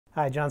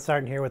Hi, John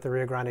Sartin here with the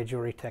Rio Grande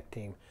Jewelry Tech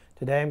team.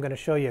 Today I'm going to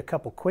show you a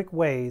couple quick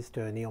ways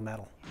to anneal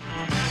metal.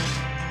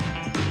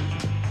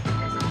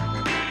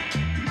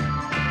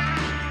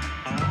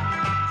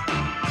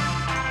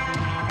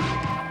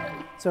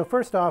 So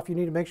first off, you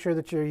need to make sure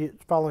that you're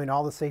following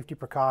all the safety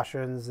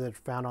precautions that are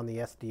found on the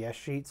SDS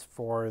sheets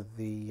for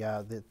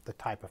the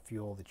type of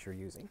fuel that you're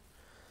using.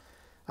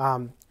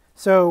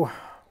 So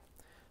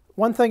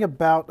one thing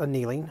about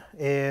annealing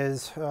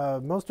is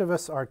most of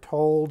us are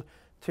told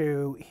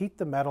to heat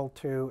the metal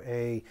to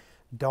a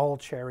dull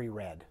cherry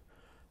red,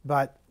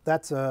 but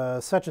that's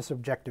such a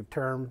subjective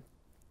term.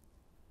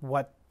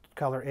 What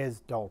color is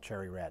dull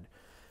cherry red?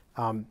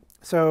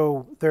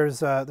 So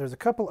there's a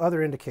couple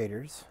other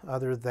indicators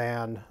other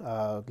than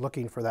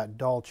looking for that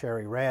dull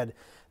cherry red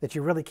that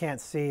you really can't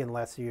see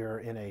unless you're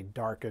in a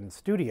darkened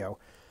studio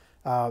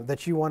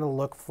that you want to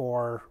look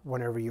for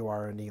whenever you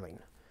are annealing.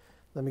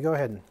 Let me go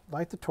ahead and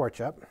light the torch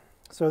up.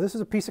 So this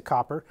is a piece of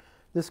copper.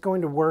 This is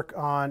going to work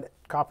on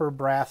copper,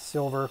 brass,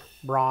 silver,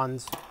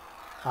 bronze,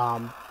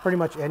 pretty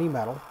much any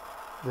metal,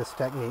 this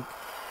technique.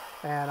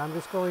 And I'm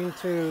just going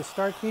to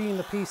start heating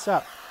the piece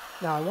up.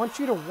 Now I want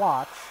you to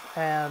watch,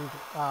 and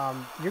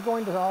you're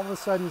going to all of a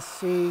sudden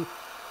see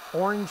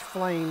orange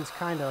flames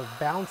kind of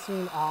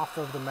bouncing off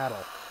of the metal.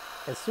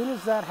 As soon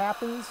as that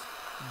happens,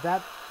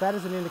 that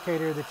is an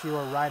indicator that you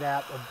are right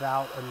at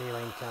about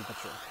annealing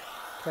temperature.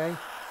 Okay?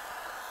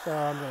 So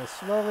I'm going to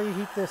slowly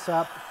heat this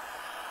up.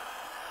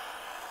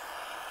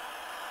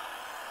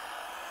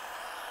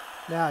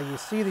 Now you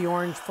see the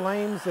orange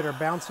flames that are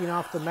bouncing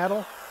off the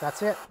metal.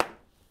 That's it.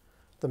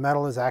 The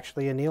metal is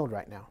actually annealed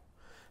right now.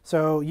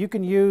 So you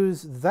can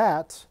use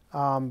that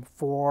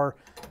for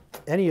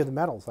any of the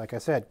metals, like I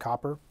said,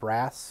 copper,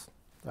 brass,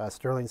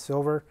 sterling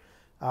silver,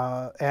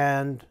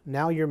 and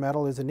now your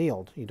metal is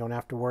annealed. You don't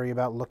have to worry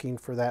about looking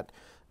for that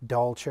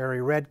dull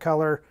cherry red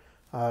color.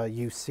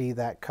 You see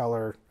that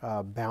color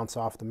bounce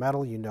off the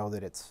metal, you know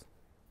that it's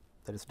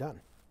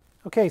done.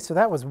 Okay, so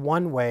that was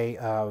one way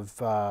of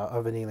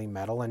annealing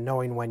metal and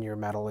knowing when your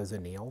metal is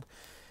annealed.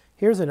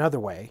 Here's another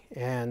way,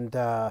 and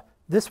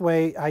this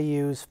way I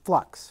use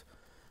Flux.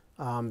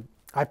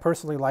 I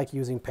personally like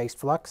using paste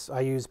flux. I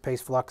use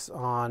paste flux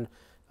on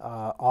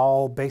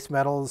all base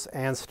metals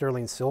and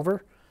sterling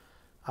silver,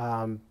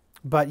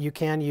 but you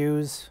can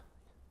use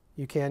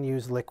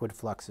liquid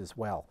flux as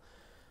well.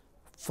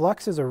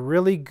 Flux is a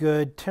really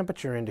good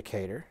temperature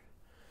indicator,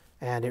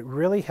 and it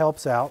really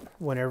helps out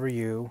whenever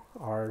you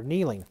are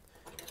annealing.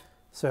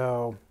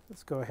 So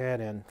let's go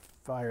ahead and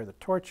fire the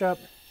torch up.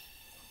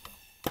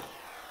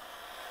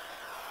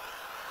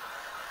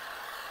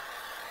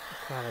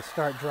 Kind of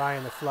start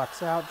drying the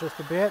flux out just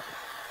a bit.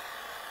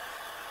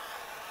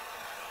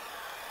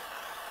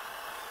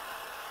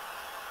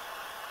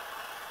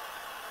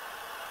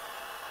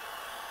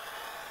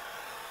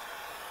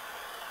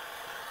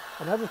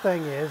 Another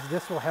thing is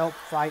this will help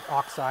fight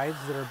oxides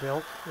that are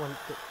built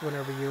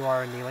whenever you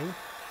are annealing.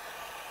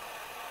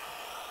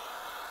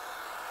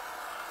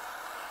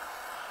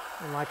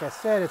 And like I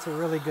said, it's a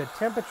really good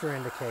temperature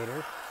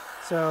indicator.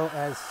 So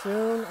as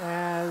soon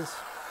as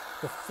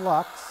the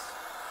flux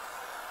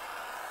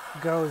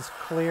goes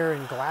clear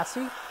and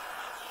glassy,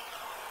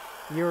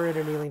 you're at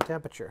annealing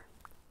temperature.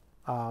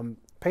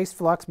 Paste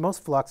flux,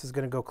 most flux is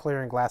going to go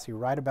clear and glassy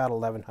right about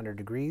 1100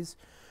 degrees,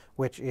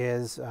 which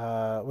is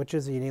the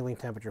annealing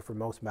temperature for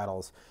most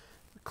metals.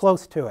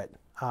 Close to it.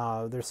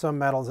 There's some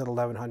metals at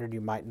 1100 you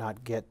might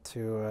not get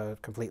to a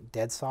complete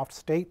dead soft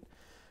state,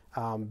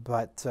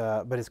 but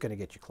it's going to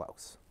get you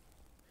close.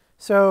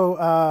 So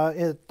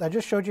I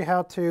just showed you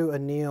how to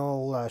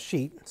anneal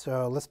sheet,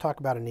 so let's talk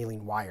about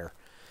annealing wire.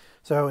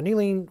 So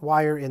annealing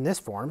wire in this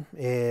form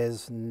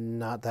is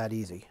not that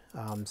easy.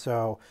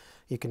 So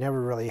you can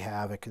never really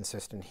have a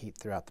consistent heat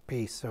throughout the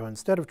piece. So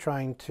instead of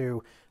trying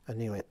to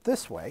anneal it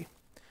this way,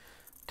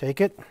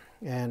 take it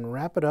and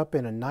wrap it up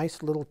in a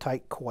nice little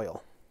tight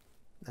coil.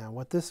 Now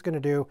what this is going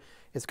to do,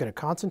 it's going to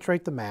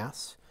concentrate the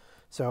mass,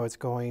 so it's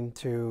going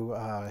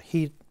to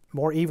heat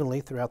more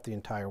evenly throughout the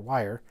entire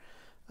wire,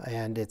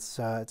 and it's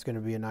going to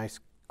be a nice,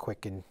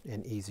 quick, and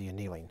easy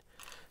annealing.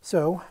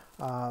 So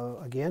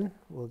again,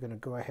 we're going to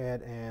go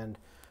ahead and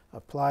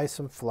apply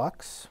some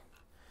flux,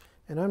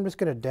 and I'm just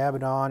going to dab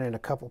it on in a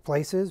couple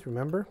places.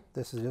 Remember,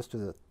 this is just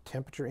a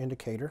temperature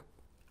indicator,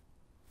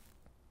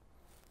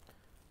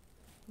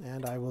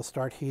 and I will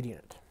start heating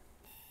it.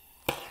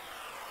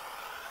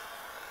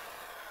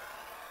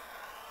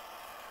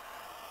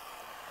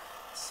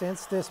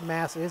 Since this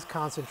mass is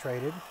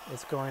concentrated,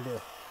 it's going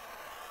to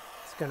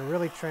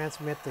really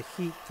transmit the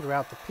heat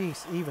throughout the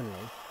piece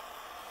evenly.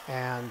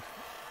 And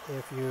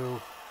if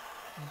you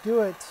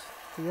do it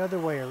the other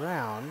way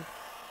around,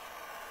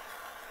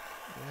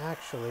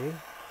 actually,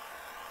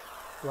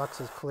 flux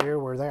is clear,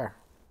 we're there.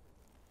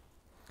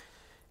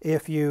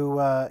 If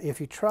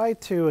you try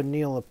to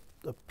anneal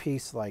a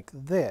piece like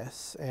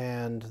this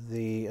and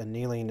the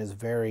annealing is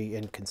very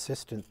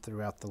inconsistent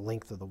throughout the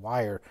length of the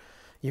wire,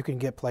 you can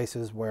get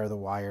places where the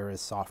wire is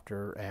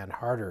softer and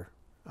harder.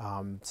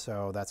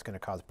 So that's going to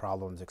cause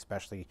problems,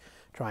 especially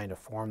trying to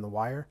form the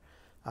wire.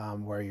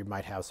 where you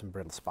might have some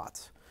brittle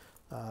spots.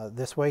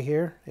 This way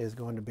here is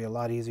going to be a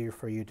lot easier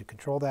for you to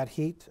control that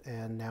heat,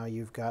 and now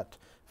you've got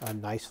a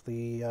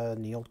nicely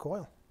annealed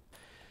coil.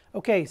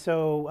 Okay,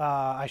 so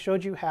I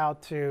showed you how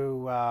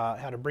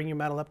to bring your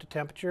metal up to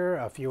temperature,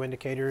 a few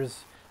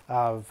indicators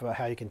of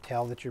how you can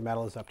tell that your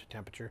metal is up to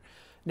temperature.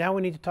 Now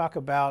we need to talk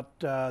about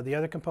the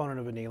other component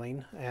of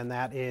annealing, and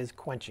that is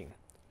quenching.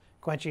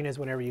 Quenching is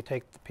whenever you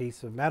take the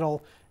piece of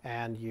metal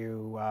and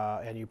you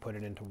put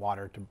it into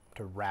water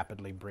to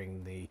rapidly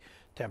bring the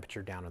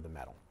temperature down of the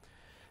metal.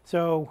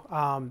 So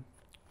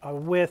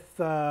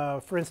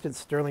for instance,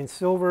 sterling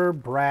silver,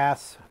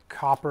 brass,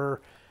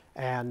 copper,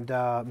 and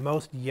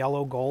most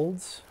yellow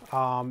golds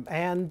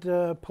and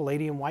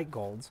palladium white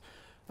golds,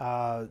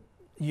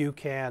 you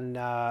can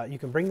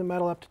bring the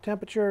metal up to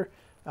temperature,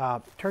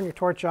 turn your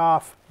torch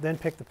off, then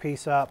pick the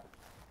piece up,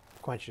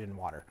 quench it in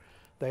water.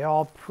 They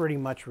all pretty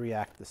much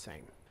react the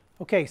same.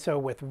 Okay, so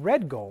with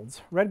red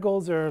golds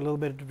are a little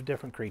bit of a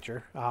different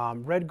creature.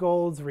 Red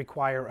golds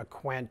require a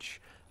quench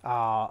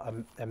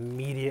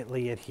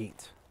immediately at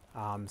heat.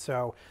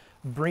 So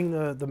bring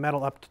the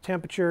metal up to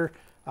temperature.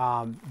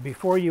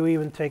 Before you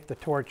even take the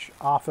torch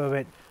off of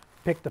it,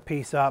 pick the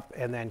piece up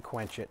and then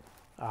quench it.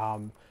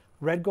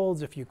 Red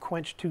golds, if you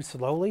quench too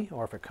slowly,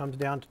 or if it comes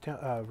down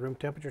to room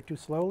temperature too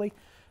slowly,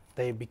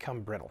 they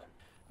become brittle.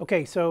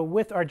 Okay, so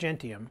with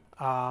Argentium,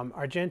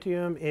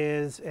 Argentium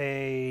is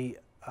a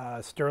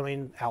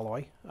sterling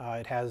alloy.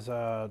 It has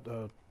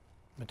a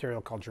material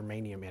called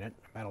germanium in it,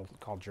 a metal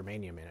called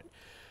germanium in it.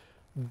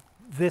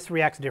 This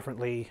reacts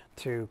differently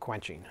to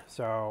quenching.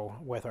 So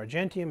with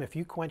Argentium, if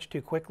you quench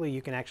too quickly,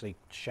 you can actually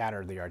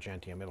shatter the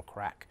Argentium, it'll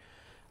crack.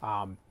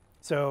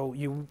 So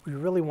you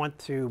really want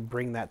to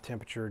bring that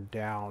temperature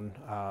down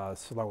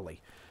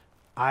slowly.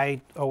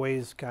 I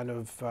always kind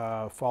of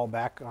fall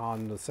back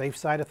on the safe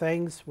side of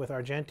things with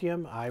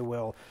Argentium.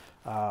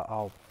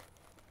 I'll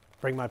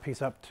bring my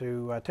piece up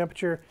to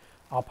temperature,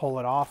 I'll pull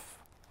it off,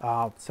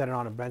 set it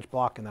on a bench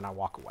block, and then I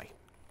walk away.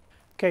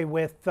 Okay,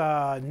 with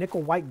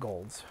nickel white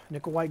golds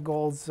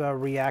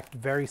react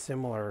very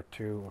similar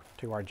to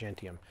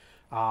Argentium.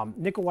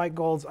 Nickel white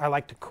golds I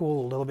like to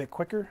cool a little bit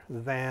quicker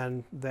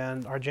than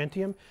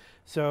Argentium.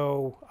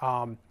 So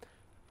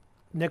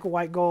nickel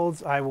white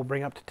golds I will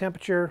bring up to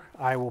temperature,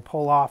 I will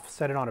pull off,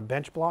 set it on a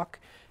bench block,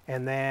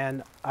 and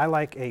then I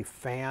like a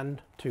fan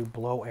to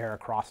blow air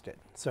across it.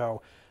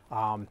 So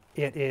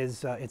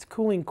it's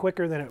cooling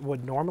quicker than it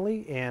would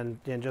normally in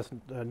just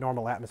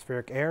normal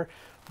atmospheric air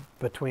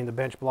between the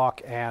bench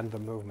block and the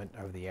movement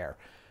of the air.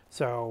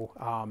 So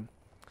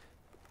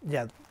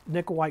yeah,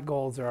 nickel white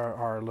golds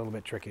are a little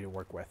bit tricky to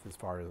work with as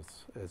far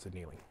as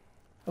annealing.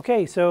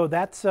 Okay, so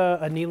that's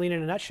annealing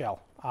in a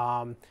nutshell.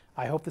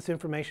 I hope this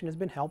information has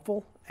been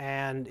helpful,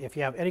 and if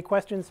you have any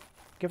questions,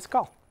 give us a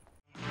call.